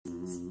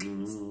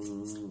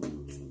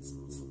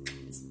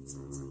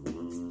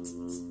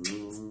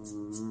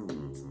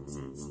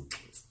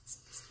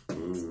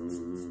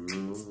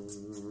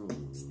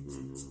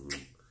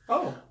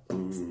Oh.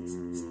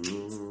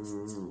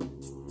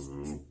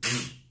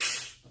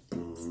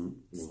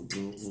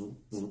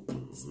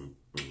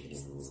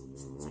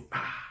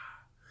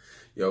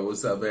 Yo,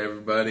 what's up,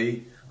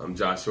 everybody? I'm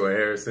Joshua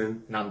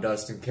Harrison. And I'm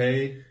Dustin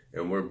K.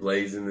 And we're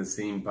Blazing the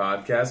Scene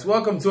podcast.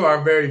 Welcome to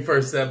our very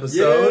first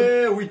episode.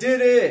 Yeah, we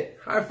did it.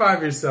 High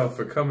five yourself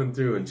for coming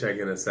through and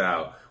checking us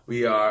out.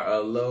 We are a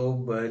low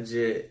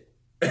budget...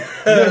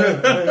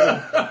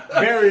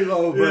 Very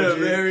low budget.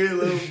 Yeah, very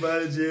low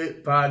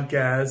budget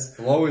podcast.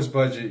 Lowest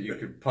budget you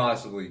could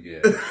possibly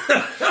get.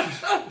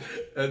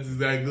 That's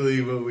exactly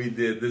what we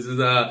did. This is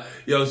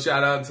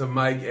shout out to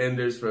Mike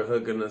Enders for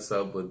hooking us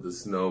up with the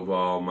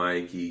snowball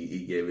mic.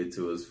 He gave it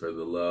to us for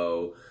the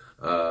low.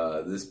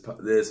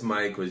 This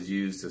mic was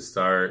used to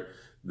start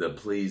the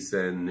Please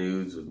Send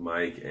Nudes with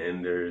Mike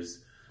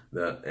Enders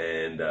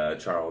and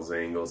Charles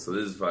Angle. So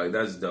this is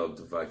that's dope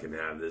to fucking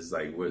have this.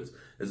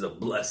 It's a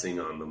blessing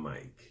on the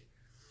mic.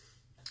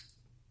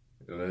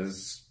 It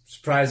was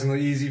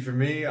surprisingly easy for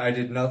me. I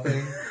did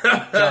nothing.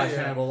 Josh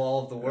handled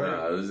all of the work.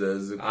 It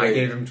was a quick, I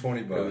gave him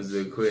 $20. It was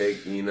a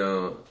quick, it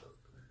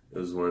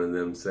was one of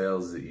them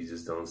sales that you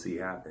just don't see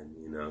happen.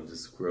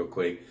 Just real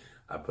quick.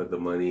 I put the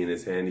money in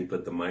his hand. He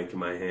put the mic in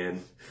my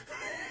hand.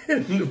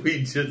 And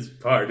we just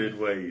parted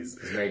ways.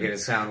 He's making it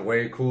sound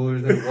way cooler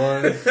than it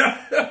was.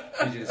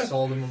 We just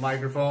sold him a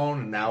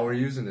microphone, and now we're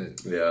using it.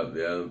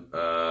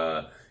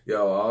 Yeah.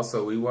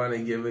 Also, we want to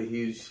give a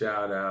huge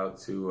shout out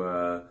to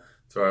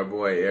our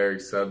boy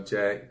Eric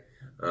Subject.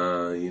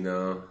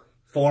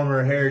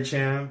 Former hair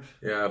champ.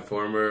 Yeah,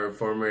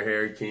 former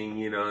hair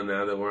king.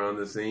 Now that we're on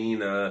the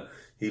scene,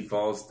 he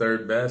falls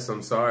third best.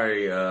 I'm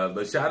sorry,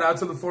 but shout out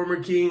to the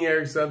former king,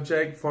 Eric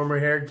Subject, former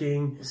hair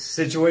king.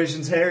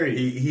 Situation's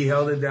hairy. He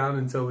held it down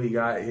until we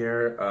got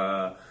here.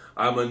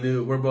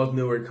 We're both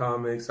newer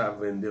comics. I've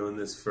been doing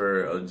this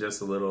for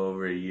just a little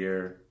over a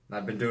year.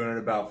 I've been doing it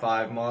about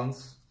 5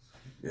 months.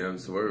 Yeah,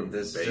 so we're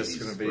this babies. Just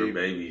gonna be... We're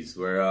babies.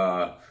 We're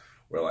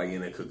like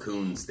in a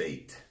cocoon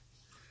state.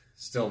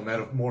 Still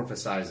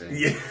metamorphosizing.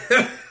 Yeah.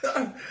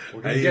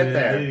 We're gonna get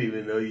there. I didn't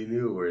even know you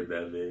knew a word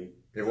that big.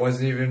 It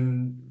wasn't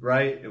even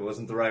right. It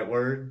wasn't the right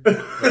word.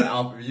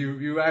 But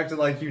you acted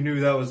like you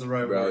knew that was the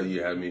right word. Bro,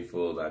 you had me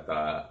fooled. I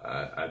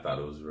thought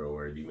it was a real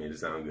word. You made it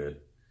sound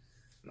good.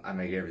 I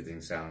make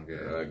everything sound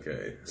good.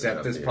 Okay.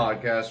 Except this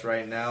podcast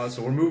right now.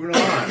 So we're moving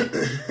on.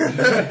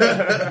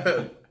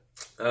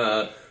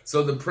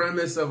 So the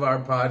premise of our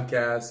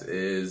podcast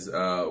is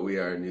we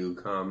are new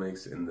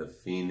comics in the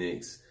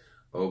Phoenix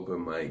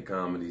open mic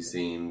comedy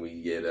scene.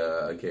 We get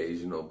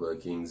occasional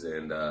bookings,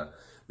 and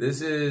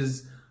this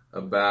is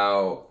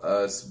about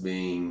us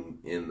being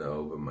in the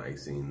open mic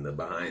scene, the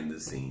behind the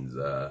scenes,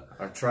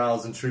 our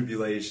trials and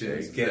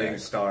tribulations, getting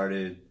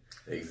started.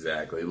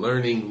 Exactly,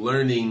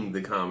 learning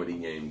the comedy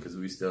game, because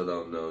we still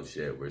don't know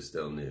shit. We're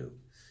still new.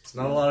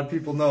 Not a lot of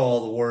people know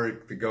all the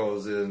work that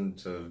goes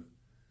into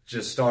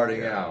just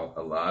starting out.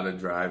 A lot of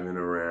driving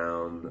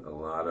around, a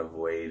lot of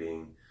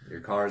waiting.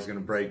 Your car's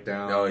gonna break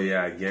down. Oh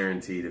yeah,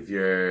 guaranteed. If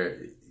you're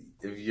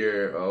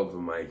an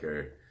open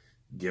micer,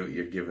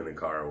 you're giving a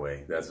car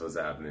away. That's what's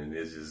happening.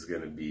 It's just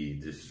gonna be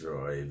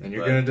destroyed. And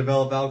you're gonna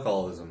develop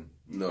alcoholism.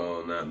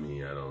 No, not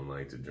me. I don't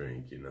like to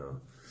drink.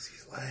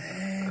 He's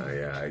lame.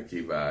 Yeah, I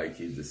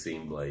keep the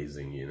scene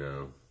blazing.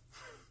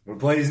 We're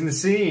blazing the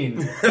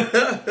scene.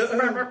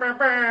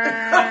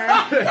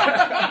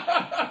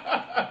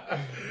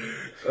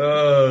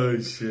 Oh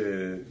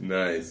shit,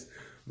 nice.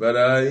 But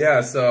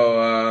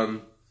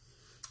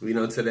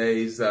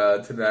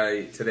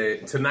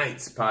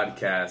tonight's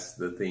podcast,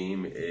 the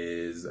theme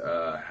is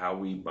how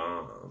we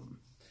bomb.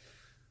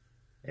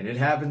 And it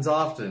happens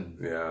often.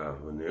 Yeah,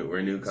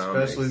 we're new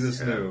comics. Especially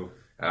this new.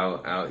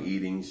 Out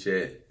eating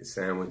shit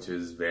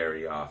sandwiches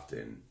very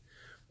often.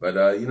 But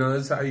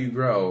that's how you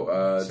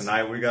grow.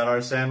 Tonight we got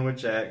our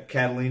sandwich at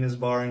Catalina's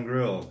Bar and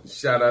Grill.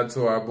 Shout out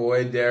to our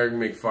boy Derek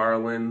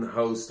McFarland,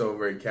 host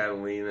over at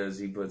Catalina's.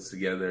 He puts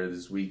together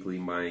this weekly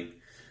mic.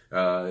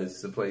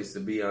 It's the place to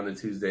be on a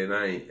Tuesday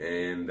night,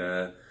 and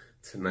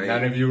tonight...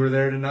 None of you were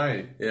there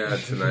tonight. Yeah,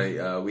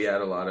 tonight we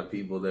had a lot of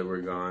people that were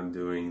gone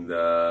doing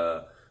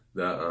the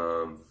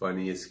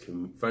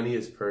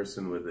funniest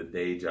person with a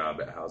day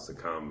job at House of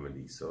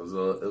Comedy. So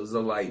it was a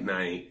light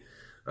night,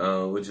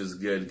 which is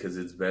good because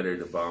it's better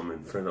to bomb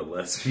in front of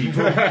less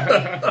people.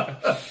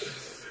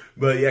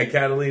 But yeah,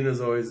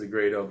 Catalina's always a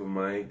great open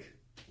mic.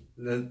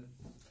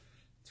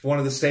 It's one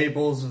of the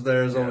staples of the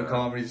Arizona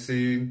comedy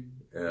scene.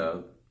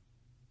 Yeah.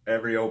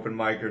 Every open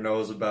micer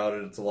knows about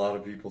it. It's a lot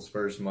of people's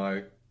first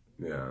mic.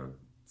 Yeah.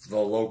 It's the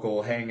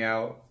local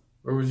hangout.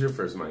 Where was your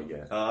first mic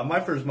at? My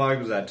first mic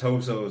was at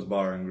Toso's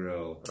Bar and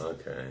Grill.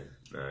 Okay.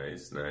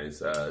 Nice.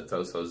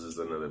 Toso's is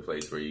another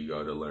place where you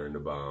go to learn to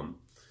bomb.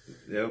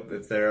 Yep.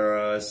 If there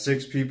are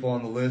 6 people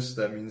on the list,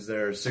 that means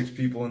there are 6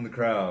 people in the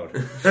crowd.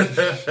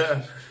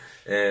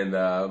 And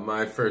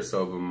my first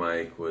open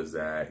mic was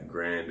at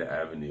Grand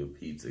Avenue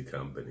Pizza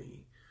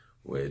Company,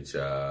 which it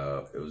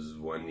was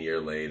 1 year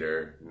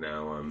later.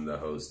 Now I'm the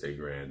host at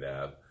Grand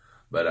Ave.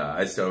 But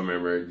I still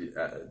remember,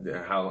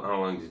 how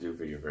long did you do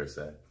for your first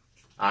set?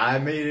 I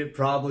made it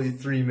probably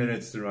 3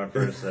 minutes through my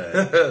first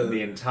set.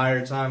 The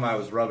entire time I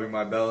was rubbing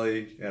my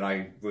belly and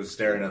I was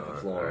staring at the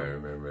floor. I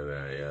remember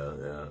that,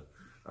 yeah.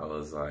 I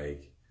was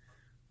like,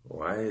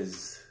 why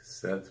is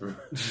Seth... Did I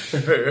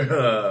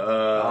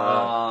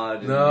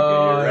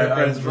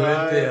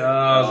ripped it.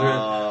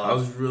 I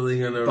was really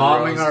going to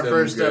bombing roast our him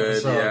first good.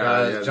 episode, Yeah,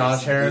 guys. yeah,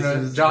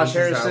 Josh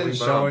Harrison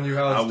showing you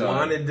how it's done.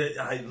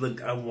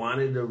 I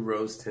wanted to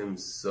roast him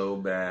so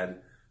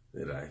bad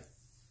that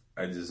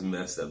I just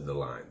messed up the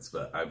lines,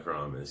 but I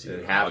promise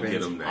you, I'll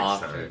get him next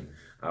time.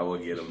 I will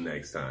get him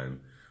next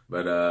time.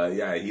 But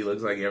yeah, he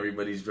looks like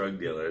everybody's drug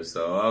dealer.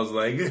 So I was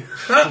like,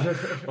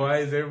 why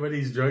is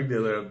everybody's drug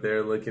dealer up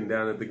there looking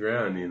down at the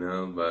ground, you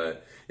know?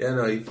 But yeah,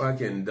 no,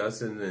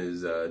 Dustin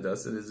is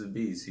a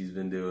beast. He's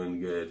been doing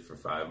good for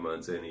 5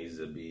 months and he's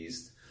a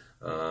beast.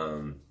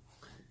 And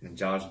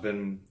Josh's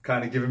been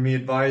kind of giving me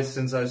advice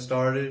since I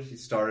started. He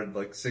started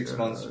like 6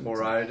 months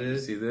before I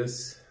did. See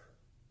this?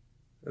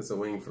 That's a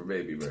wing for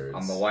baby birds.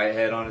 I'm the white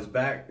head on his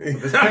back.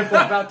 This pimple's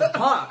about to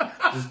pop.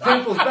 This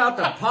pimple's about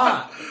to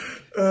pop.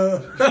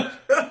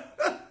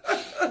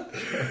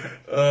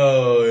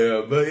 Oh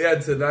yeah, but yeah,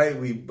 tonight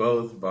we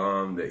both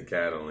bombed at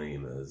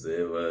Catalina's.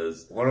 It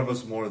was one of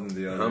us more than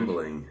the other.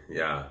 Humbling,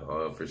 yeah,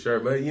 for sure.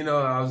 But you know,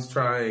 I was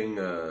trying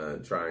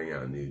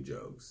out new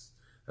jokes.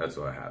 That's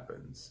what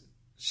happens.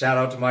 Shout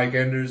out to Mike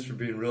Enders for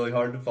being really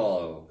hard to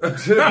follow.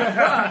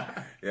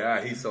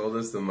 Yeah, he sold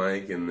us the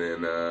mic, and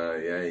then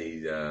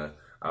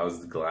I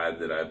was glad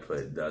that I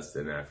put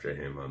Dustin after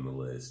him on the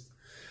list.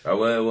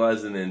 Well, it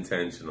wasn't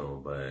intentional,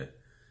 but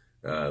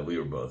we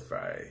were both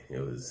fried. It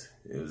was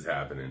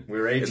happening. We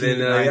were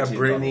 18. And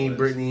then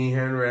Brittany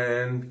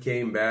Henran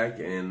came back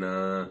and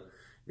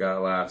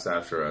got laughs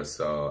after us,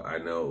 so I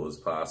know it was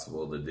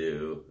possible to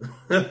do.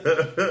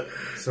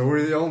 So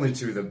we're the only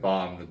two that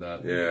bombed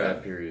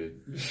that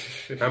period.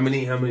 How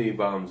many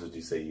bombs would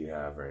you say you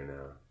have right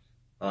now?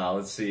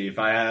 Let's see. If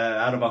I had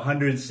out of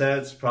 100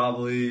 sets,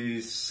 probably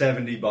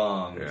 70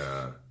 bombs.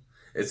 Yeah,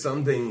 it's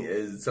something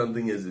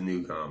as a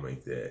new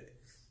comic that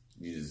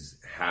you just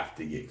have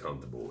to get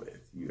comfortable with.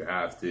 You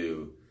have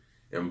to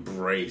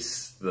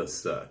embrace the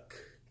suck.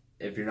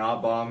 If you're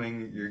not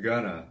bombing, you're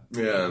gonna.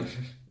 Yeah.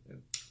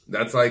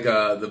 That's like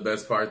the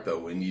best part though.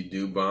 When you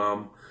do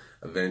bomb,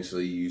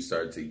 eventually you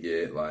start to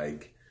get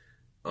like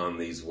on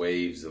these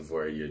waves of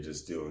where you're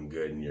just doing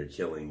good and you're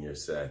killing your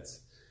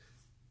sets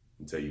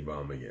until you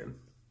bomb again.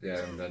 Yeah,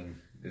 and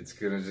then it's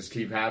gonna just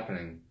keep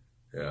happening.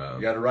 Yeah,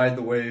 you got to ride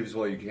the waves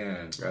while you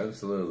can.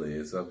 Absolutely,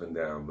 it's up and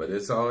down, but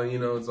it's all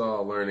it's all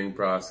a learning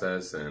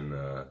process, and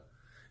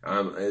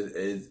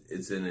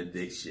it's an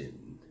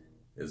addiction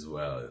as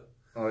well.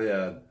 Oh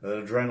yeah,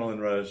 the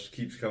adrenaline rush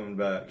keeps coming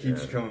back.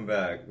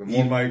 The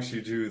more mics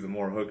you do, the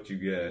more hooked you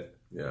get.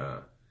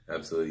 Yeah,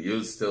 absolutely.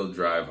 You'll still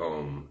drive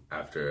home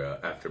after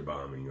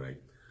bombing. Like,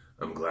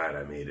 I'm glad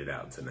I made it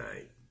out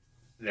tonight.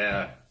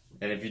 Yeah,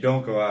 and if you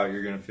don't go out,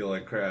 you're gonna feel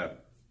like crap.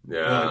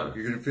 Yeah,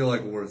 you're gonna feel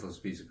like a worthless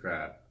piece of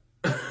crap.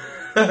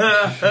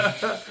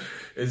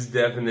 It's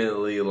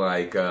definitely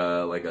like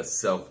a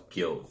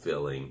self-guilt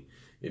feeling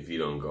if you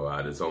don't go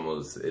out.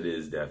 It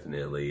is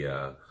definitely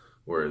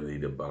worthy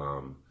to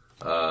bomb.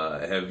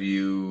 Have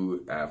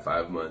you, at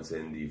 5 months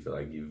in, do you feel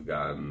like you've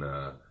gotten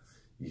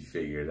you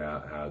figured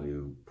out how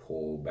to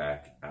pull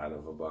back out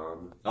of a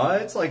bomb?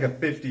 It's like a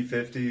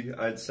 50-50,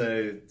 I'd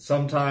say.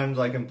 Sometimes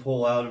I can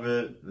pull out of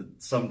it, but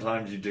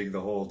sometimes you dig the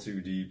hole too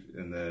deep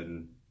and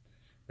then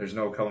there's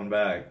no coming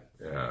back.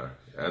 Yeah,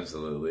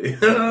 absolutely.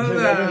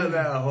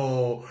 that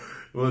hole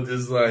will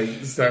just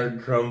like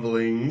start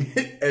crumbling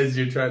as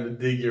you're trying to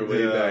dig your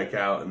way back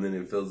out, and then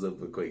it fills up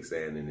with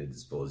quicksand and it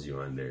just pulls you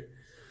under.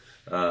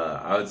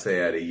 I would say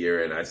at a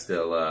year in, I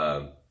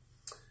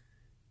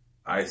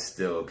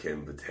still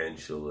can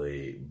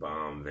potentially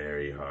bomb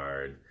very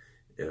hard.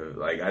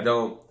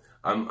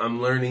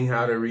 I'm learning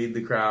how to read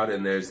the crowd,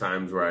 and there's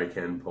times where I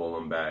can pull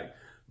them back,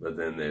 but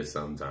then there's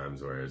some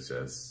times where it's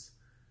just,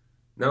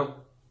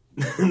 nope.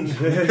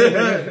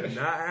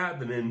 Not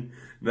happening.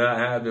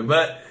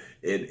 But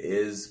it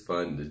is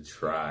fun to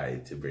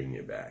try to bring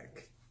it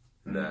back.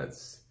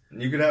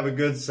 You could have a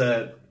good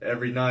set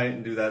every night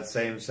and do that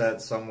same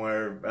set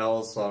somewhere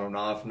else on an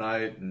off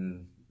night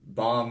and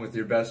bomb with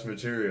your best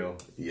material.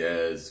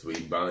 Yes, we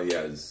bomb.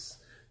 Yes,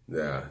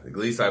 yeah. At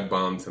least I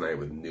bombed tonight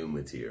with new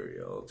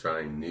material,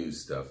 trying new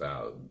stuff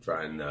out,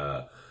 trying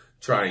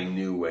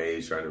new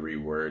ways, trying to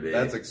reword it.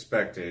 That's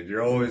expected.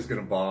 You're always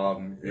going to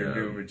bomb your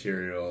new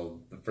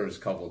material the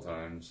first couple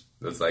times.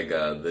 That's like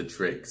the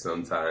trick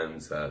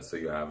sometimes. So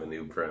you have a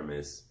new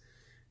premise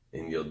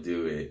and you'll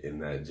do it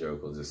and that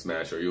joke will just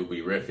smash. Or you'll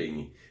be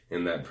riffing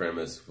and that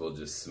premise will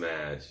just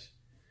smash.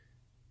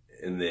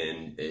 And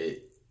then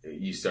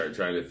you start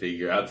trying to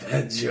figure out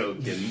that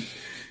joke and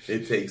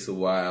it takes a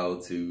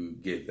while to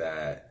get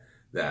that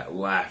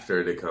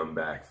laughter to come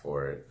back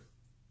for it.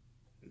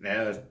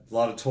 Yeah, a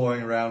lot of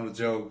toying around with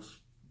jokes.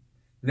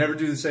 Never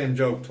do the same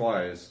joke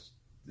twice.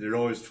 You're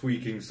always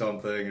tweaking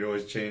something. You're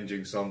always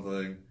changing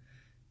something.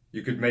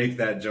 You could make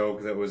that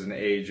joke that was an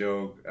A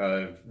joke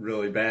a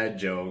really bad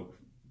joke,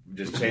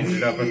 just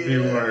changing up a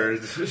few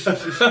words.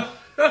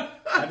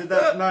 I did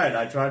that tonight.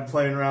 I tried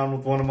playing around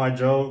with one of my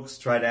jokes,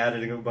 tried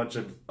adding a bunch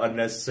of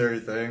unnecessary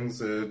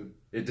things, and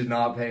it did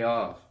not pay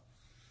off.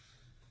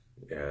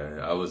 Yeah,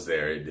 I was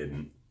there. It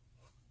didn't.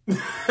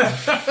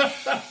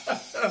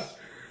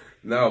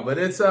 No, but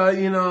it's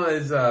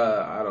it's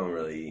I don't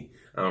really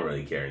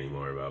care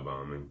anymore about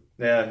bombing.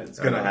 Yeah, it's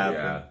gonna happen.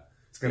 Yeah.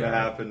 It's gonna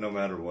happen no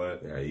matter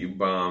what. Yeah, you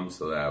bomb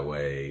so that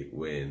way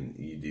when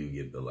you do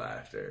get the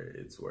laughter,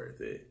 it's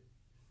worth it.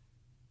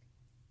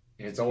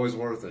 It's always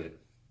worth it.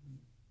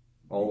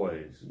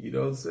 Always. You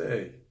don't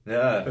say.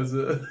 Yeah. It's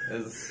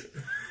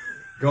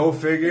Go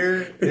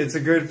figure. It's a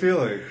good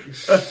feeling. Who'd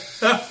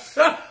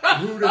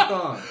have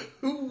thought?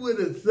 Who would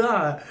have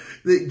thought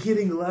that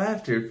getting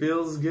laughter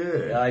feels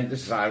good? I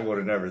would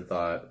have never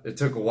thought. It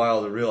took a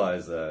while to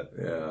realize that.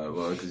 Yeah,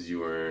 well, because you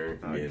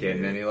weren't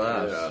getting any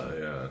laughs.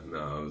 Yeah. No,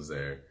 I was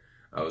there.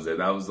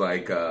 That was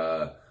like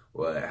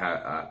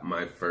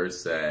my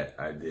first set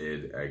I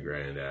did at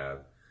Grand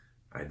Ave.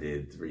 I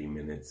did 3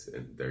 minutes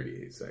and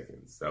 38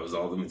 seconds. That was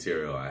all the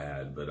material I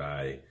had, but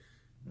I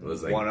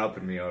was like...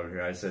 One-upping me over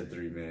here. I said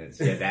 3 minutes.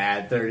 You had to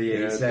add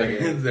 38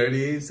 seconds.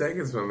 38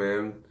 seconds, my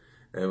man.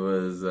 It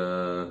was,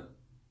 it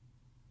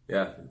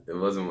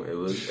was,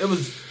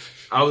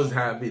 I was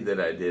happy that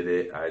I did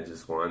it. I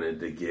just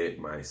wanted to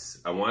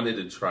I wanted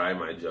to try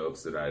my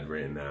jokes that I'd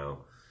written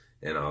out.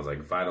 And I was like,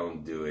 if I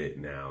don't do it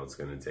now, it's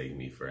going to take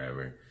me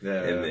forever.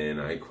 Yeah. And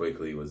then I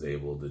quickly was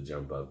able to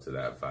jump up to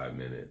that 5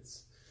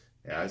 minutes.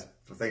 Yeah, I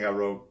think I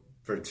wrote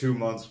for 2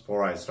 months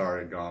before I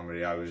started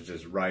comedy. I was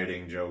just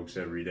writing jokes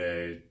every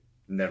day.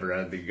 Never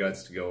had the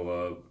guts to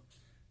go up.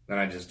 Then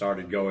I just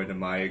started going to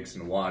mics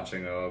and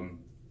watching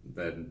them.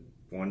 Then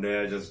one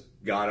day I just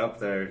got up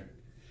there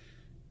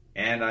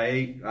and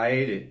I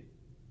ate it.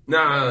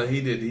 No,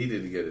 he did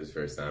good his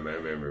first time. I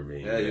remember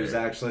being there. He was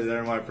actually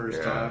there my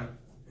first time.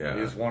 Yeah.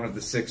 He was one of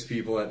the 6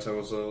 people at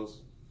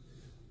Toso's.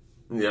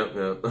 Yep.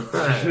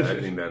 I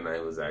think that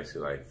night was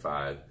actually like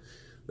 5.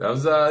 That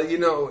was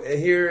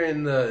here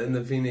in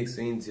the Phoenix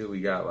scene too, we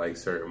got like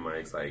certain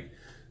mics like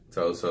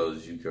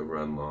Toso's, you could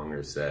run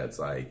longer sets.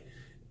 Like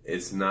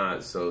it's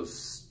not so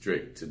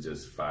strict to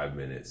just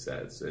 5-minute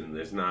sets, and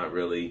there's not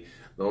really,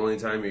 the only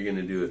time you're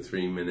gonna do a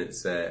 3-minute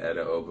set at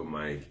an open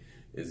mic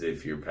is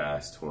if you're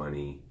past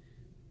 20,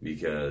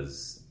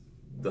 because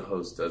the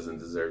host doesn't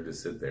deserve to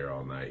sit there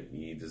all night.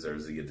 He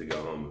deserves to get to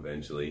go home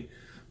eventually.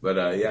 But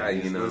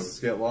lists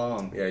get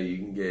long. Yeah, you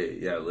can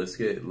get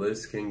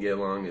lists can get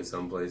long at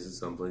some places.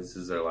 Some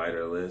places are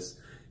lighter lists,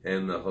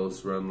 and the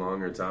hosts run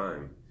longer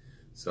time.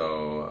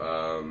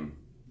 So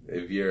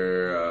if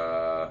you're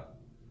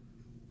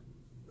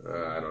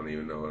I don't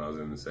even know what I was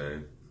going to say.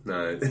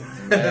 No.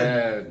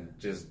 Man,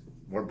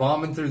 we're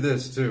bombing through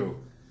this too.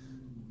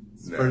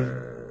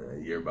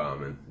 You're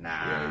bombing. Nah,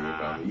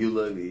 yeah, you're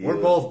bombing. We're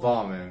both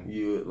bombing.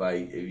 You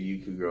like if you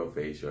could grow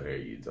facial hair,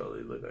 you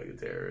totally look like a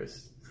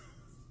terrorist.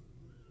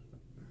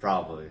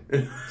 Probably.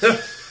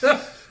 If.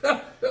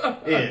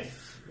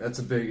 That's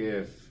a big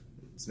if.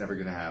 It's never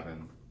gonna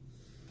happen.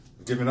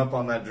 I'm giving up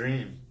on that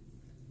dream.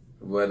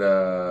 What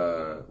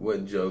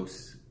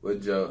jokes?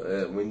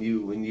 When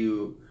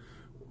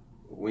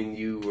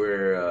you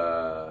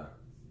were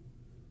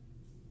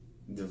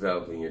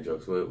developing your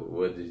jokes,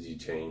 what did you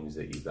change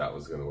that you thought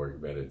was gonna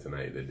work better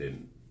tonight that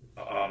didn't?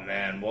 Oh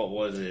man, what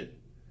was it?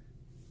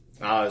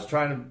 I was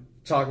trying to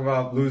talk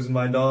about losing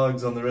my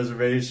dogs on the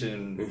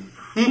reservation.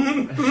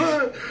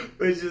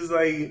 Which is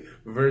like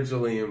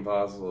virtually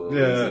impossible to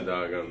lose a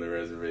dog on the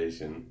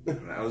reservation.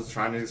 I was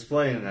trying to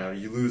explain how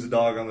you lose a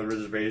dog on the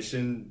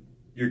reservation,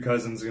 your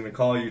cousin's going to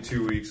call you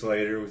 2 weeks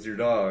later with your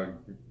dog.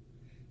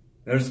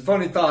 There's a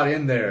funny thought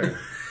in there,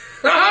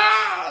 but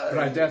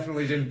I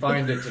definitely didn't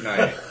find it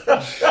tonight.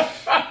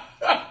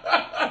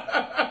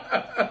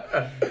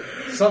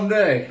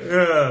 Someday.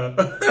 Yeah.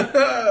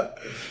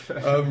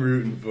 I'm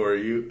rooting for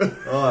you.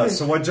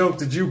 So what joke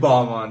did you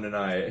bomb on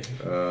tonight?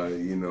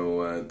 You know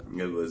what?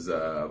 It was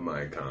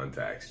my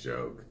contacts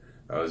joke.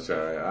 I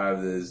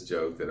have this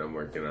joke that I'm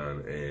working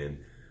on,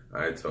 and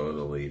I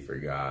totally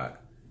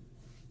forgot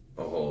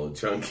a whole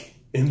chunk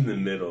in the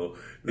middle.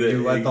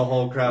 You let the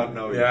whole crowd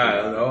know.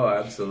 Yeah, no,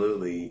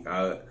 absolutely.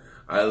 I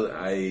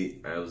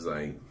was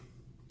like,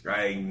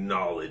 I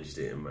acknowledged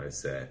it in my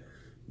set.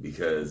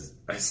 Because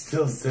I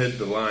still said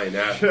the line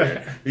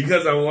after.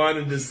 Because I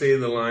wanted to say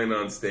the line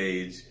on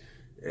stage.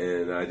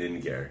 And I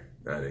didn't care.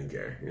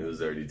 It was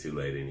already too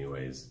late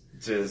anyways.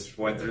 Just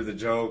went through the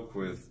joke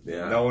with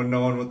no one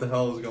knowing what the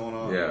hell was going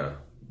on. Yeah.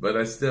 But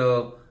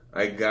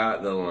I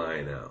got the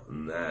line out.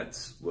 And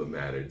that's what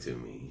mattered to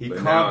me. He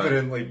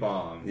confidently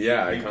bombed.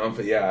 Yeah,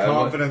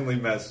 confidently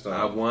messed up.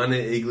 I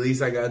wanted, at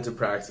least I got to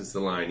practice the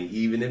line.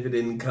 Even if it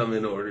didn't come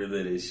in order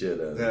that it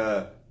should have.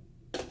 Yeah.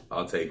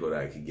 I'll take what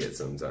I could get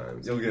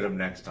sometimes. You'll get them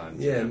next time.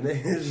 Yeah,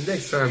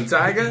 next time,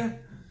 Tiger.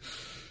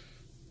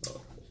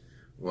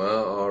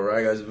 Well, all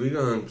right, guys. We're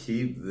going to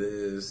keep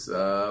this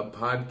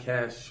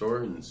podcast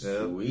short and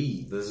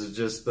sweet. This is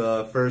just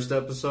the first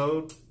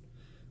episode,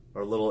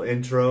 our little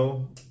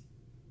intro.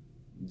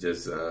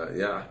 just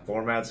yeah.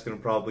 Format's gonna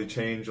probably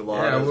change a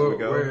lot Yeah, as we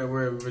go.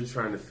 we're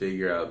trying to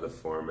figure out the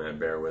format.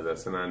 Bear with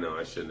us, and I know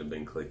I shouldn't have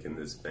been clicking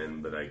this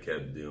pen, but I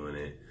kept doing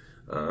it.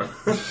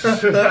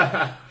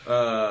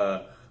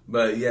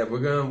 But yeah, we're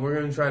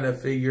gonna try to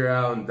figure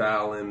out and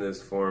dial in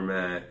this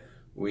format.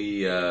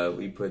 We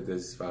put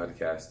this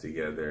podcast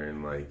together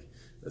in like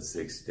a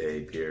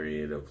 6-day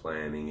period of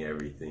planning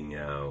everything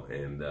out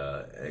and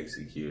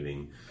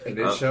executing. And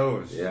it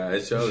shows. Yeah,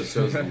 it shows.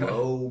 It shows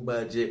low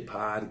budget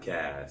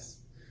podcast.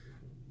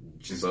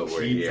 Just But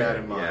we're keep here. that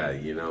in mind. Yeah,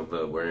 you know,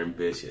 but we're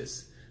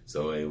ambitious.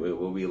 So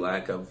what we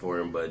lack up for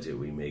in budget,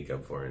 we make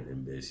up for in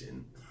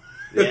ambition.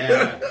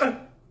 Yeah.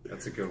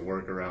 That's a good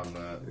work around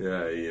that.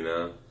 Yeah, you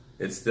know,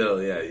 it's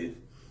still, yeah.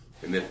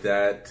 And if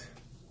that,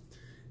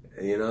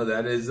 you know,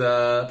 that is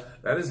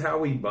how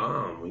we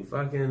bomb. We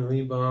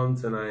bomb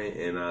tonight,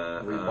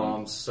 and We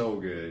bombed so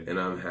good. and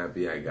I'm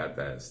happy I got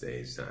that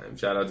stage time.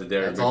 Shout out to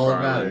Derek That's all that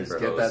McFarland matters. for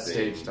Get that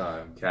hosting stage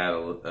time.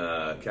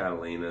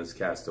 Catalina's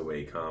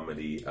Castaway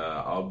Comedy.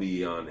 I'll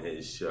be on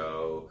his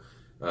show.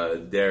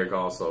 Derek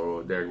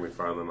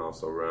McFarland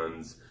also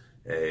runs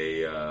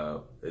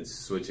it's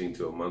switching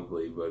to a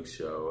monthly book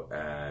show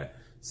at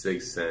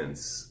Sixth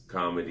Sense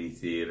Comedy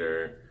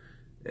Theater.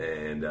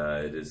 And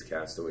it is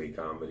Castaway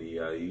Comedy.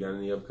 You got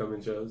any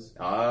upcoming shows?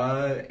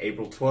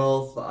 April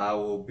 12th, I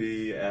will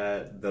be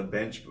at the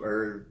bench,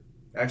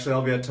 actually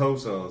I'll be at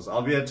Toso's.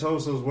 I'll be at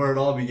Toso's where it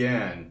all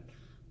began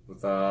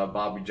with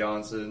Bobby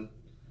Johnson.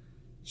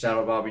 Shout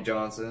out Bobby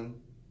Johnson.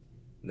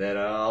 Then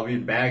I'll be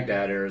in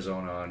Baghdad,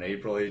 Arizona on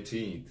April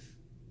 18th.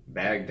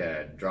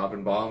 Baghdad,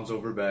 dropping bombs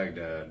over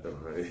Baghdad.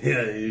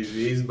 Yeah,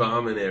 he's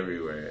bombing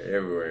everywhere.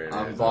 In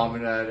I'm Arizona.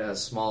 bombing at a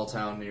small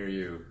town near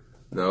you.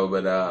 No,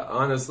 but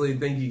honestly,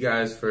 thank you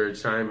guys for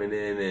chiming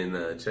in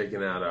and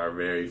checking out our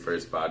very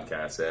first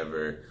podcast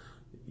ever.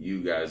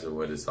 You guys are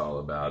what it's all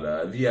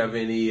about. If you have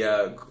any,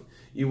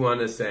 you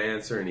want us to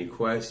answer any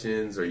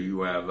questions, or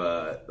you have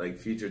like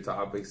future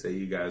topics that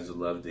you guys would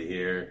love to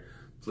hear,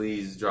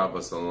 please drop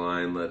us a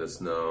line. Let us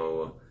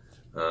know.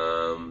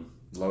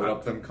 Load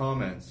up them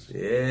comments.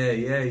 Yeah,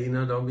 you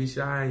know, don't be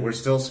shy. We're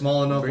still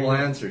small enough, we'll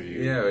answer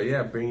you.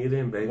 Yeah, bring it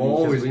in, baby. We'll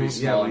always be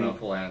small we- enough,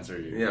 we'll answer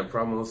you. Yeah,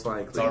 most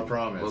likely. It's our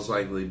promise. Most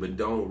likely, but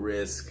don't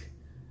risk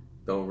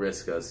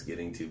us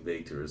getting too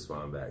big to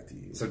respond back to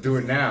you. So do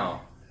it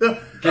now.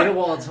 Get it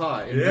while it's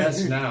hot.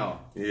 Invest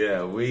now.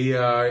 Yeah, we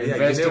are.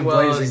 Invest get it in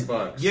while blazing it's,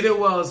 bucks. Get it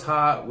while it's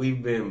hot.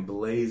 We've been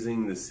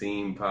blazing the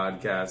scene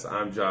podcast.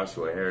 I'm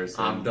Joshua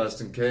Harrison. I'm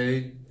Dustin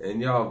Cade.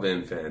 And y'all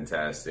been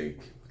fantastic.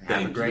 Have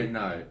Thank a great you.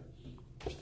 night.